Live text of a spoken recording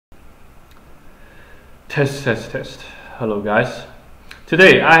Test, test, test. Hello, guys.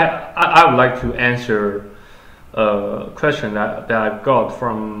 Today, I would like to answer a question that I've got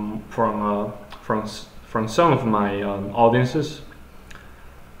from some of my audiences.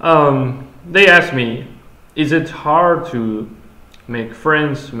 They asked me, is it hard to make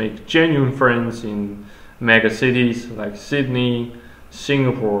friends, make genuine friends in mega cities like Sydney,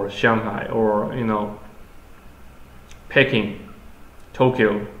 Singapore, Shanghai, or Peking,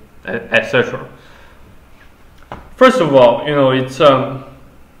 Tokyo, etc. First of all, it's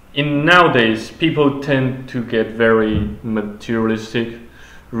in nowadays people tend to get very materialistic,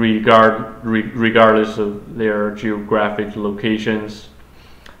 regardless of their geographic locations,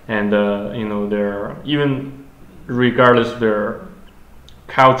 and their even regardless of their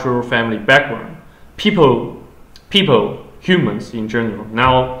cultural family background. Humans in general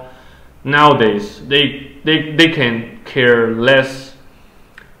nowadays they can care less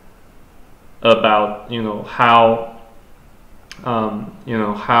about how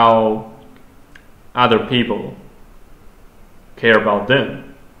other people care about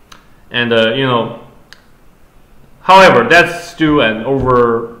them, and however, that's still an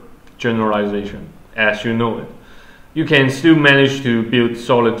overgeneralization, as you know it. You can still manage to build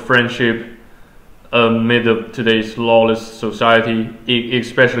solid friendship amid of today's lawless society,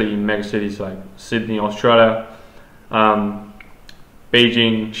 especially in megacities like Sydney, Australia,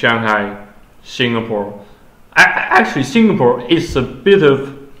 Beijing, Shanghai, Singapore. Actually, Singapore is a bit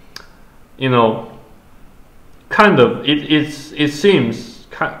of, it seems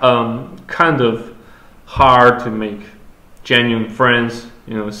kind of hard to make genuine friends,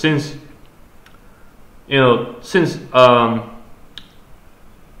 since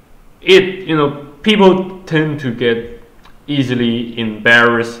people tend to get easily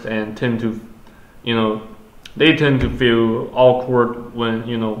embarrassed and tend to feel awkward when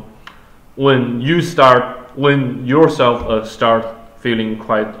yourself start feeling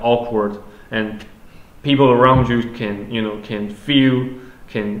quite awkward, and people around you can feel,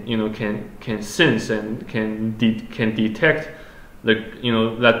 can sense, and can detect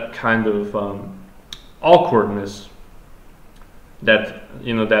that kind of awkwardness that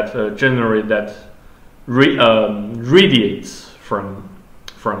generate that radiates from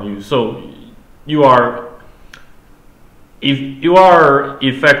you. So if you are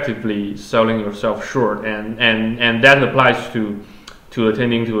effectively selling yourself short, and that applies to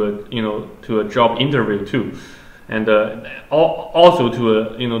attending to a job interview too, and also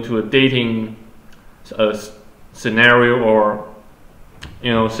to a dating scenario, or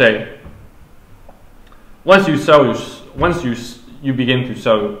say once you begin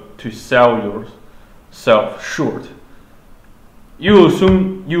to sell yourself short, you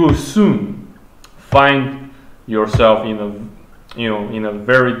will soon find yourself in a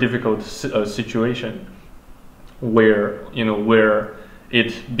very difficult situation where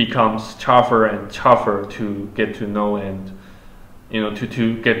it becomes tougher and tougher to get to know, and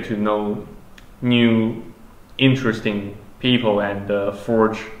to get to know new interesting people, and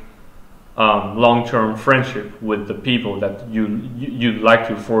forge long-term friendship with the people that you'd like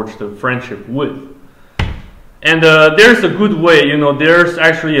to forge the friendship with. And there's a good way, there's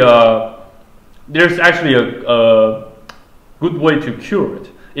actually a good way to cure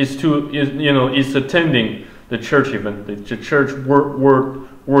it. Is attending the church event, the church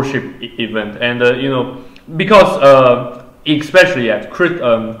worship event, and because especially at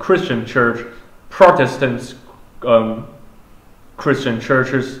Christian church, Protestant Christian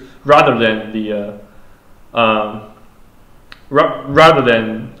churches, rather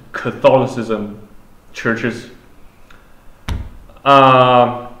than Catholicism churches,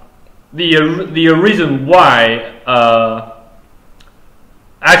 the reason why,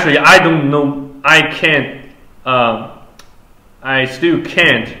 actually I don't know, I still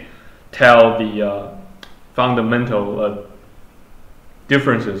can't tell the fundamental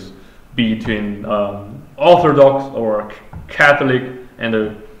differences between Orthodox or Catholic and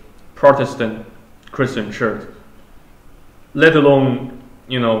a Protestant Christian church, let alone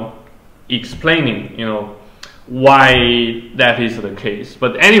explaining why that is the case.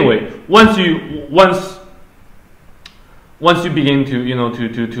 But anyway, once you begin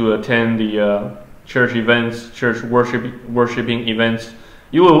to attend the church events, church worshiping events,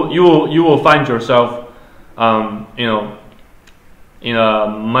 you will find yourself in a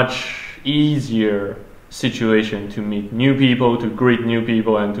much easier situation to meet new people, to greet new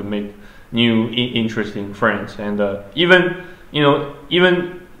people, and to make new interesting friends. And even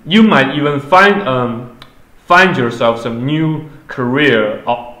you might even find yourself some new career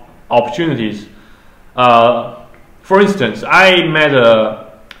opportunities. For instance, I met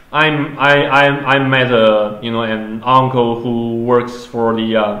I met a an uncle who works for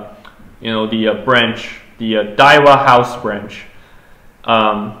the branch, the Daiwa House branch,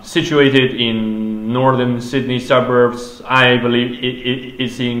 situated in northern Sydney suburbs. I believe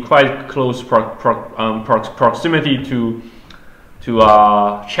it's in quite close proximity to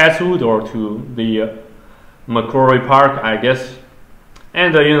Chatswood or to the Macquarie Park, I guess.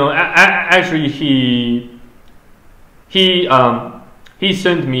 And actually he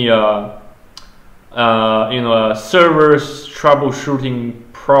sent me a servers troubleshooting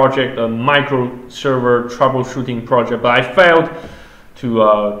project, a micro server troubleshooting project, but I failed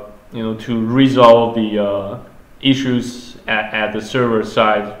to to resolve the issues at the server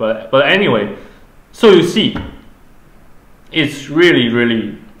side. But anyway, so you see, it's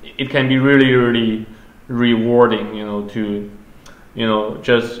really it can be really rewarding, to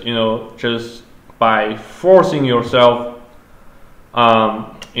just by forcing yourself,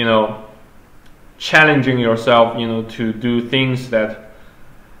 challenging yourself, to do things that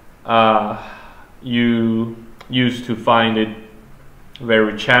you used to find it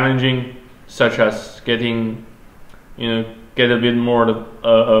very challenging, such as get a bit more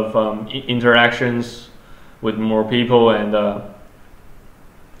of interactions with more people, and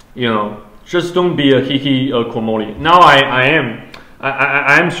just don't be a hikikomori. Now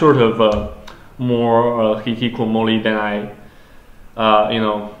I'm sort of more hikikomori than I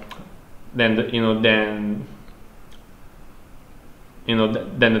than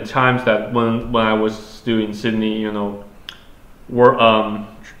the times that when I was still in Sydney, were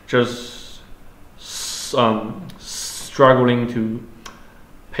just struggling to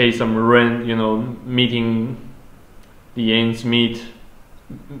pay some rent, meeting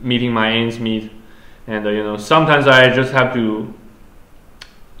my ends meet, and sometimes I just have to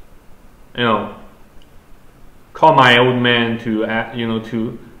call my old man to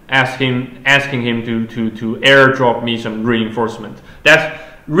to asking him to airdrop me some reinforcement. That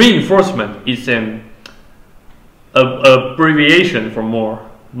reinforcement is an abbreviation for more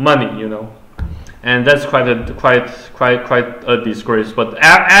money, and that's quite a disgrace. But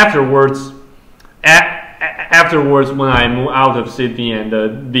afterwards, when I moved out of Sydney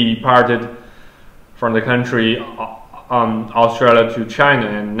and departed from the country, Australia to China,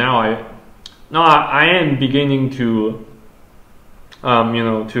 and now I am beginning to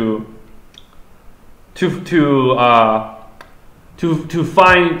to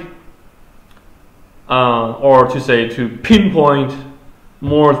find or to say to pinpoint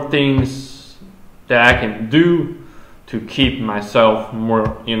more things that I can do to keep myself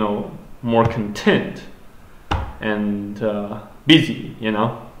more more content and busy,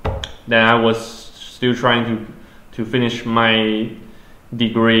 Then I was still trying to finish my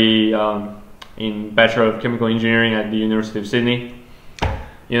degree in Bachelor of Chemical Engineering at the University of Sydney.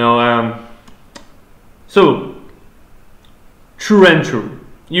 So true and true,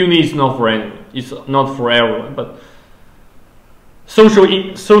 uni is not for anyone. It's not for everyone, but social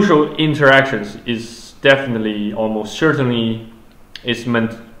interactions is definitely, almost certainly, is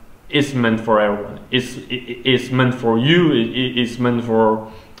meant for everyone. It's meant for you. It's meant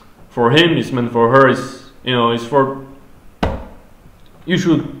for him. It's meant for her. It's for, you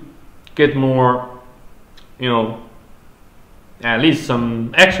should get more, at least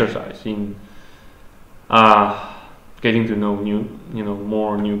some exercise in getting to know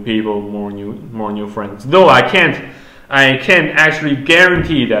more new people, more new friends. Though I can't actually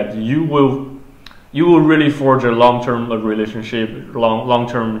guarantee that you will really forge a long-term relationship,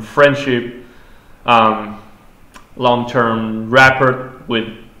 long-term friendship, long-term rapport with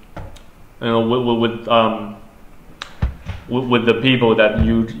the people that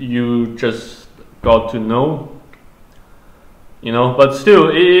you just got to know. But still,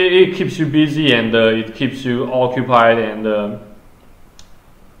 it keeps you busy, and it keeps you occupied, and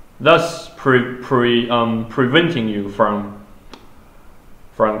thus preventing you from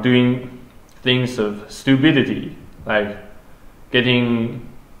doing things of stupidity, like getting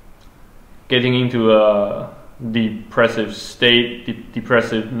into a depressive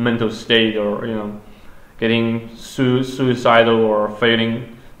mental state, or getting suicidal, or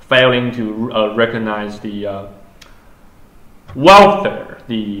failing to recognize the welfare,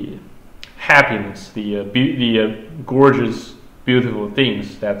 the happiness, the gorgeous, beautiful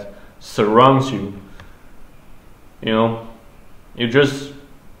things that surrounds you. You're just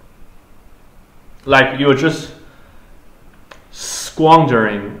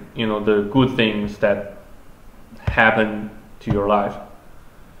squandering, the good things that happen to your life.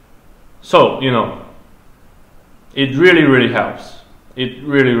 So, it really helps. It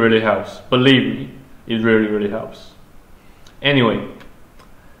really helps. Believe me, it really helps. Anyway,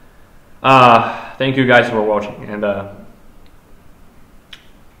 Thank you guys for watching, and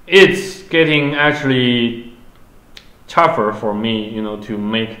it's getting actually tougher for me, to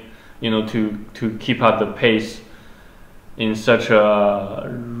make, to keep up the pace in such a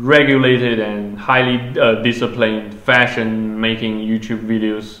regulated and highly disciplined fashion, making YouTube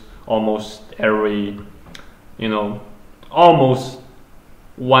videos almost every, almost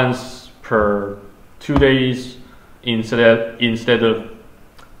once per 2 days instead of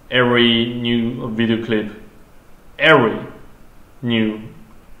every new video clip, every new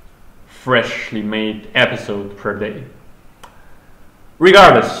freshly made episode per day.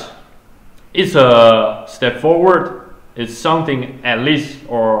 Regardless, it's a step forward. It's something at least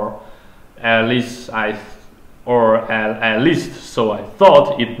so I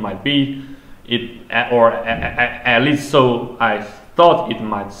thought it might be. At least so I thought it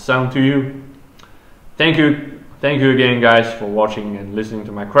might sound to you. Thank you again, guys, for watching and listening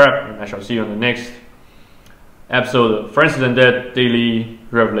to my crap, and I shall see you on the next episode of Francis and Dad Daily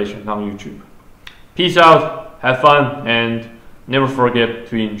Revelation on YouTube. Peace out, have fun, and never forget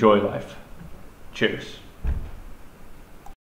to enjoy life. Cheers.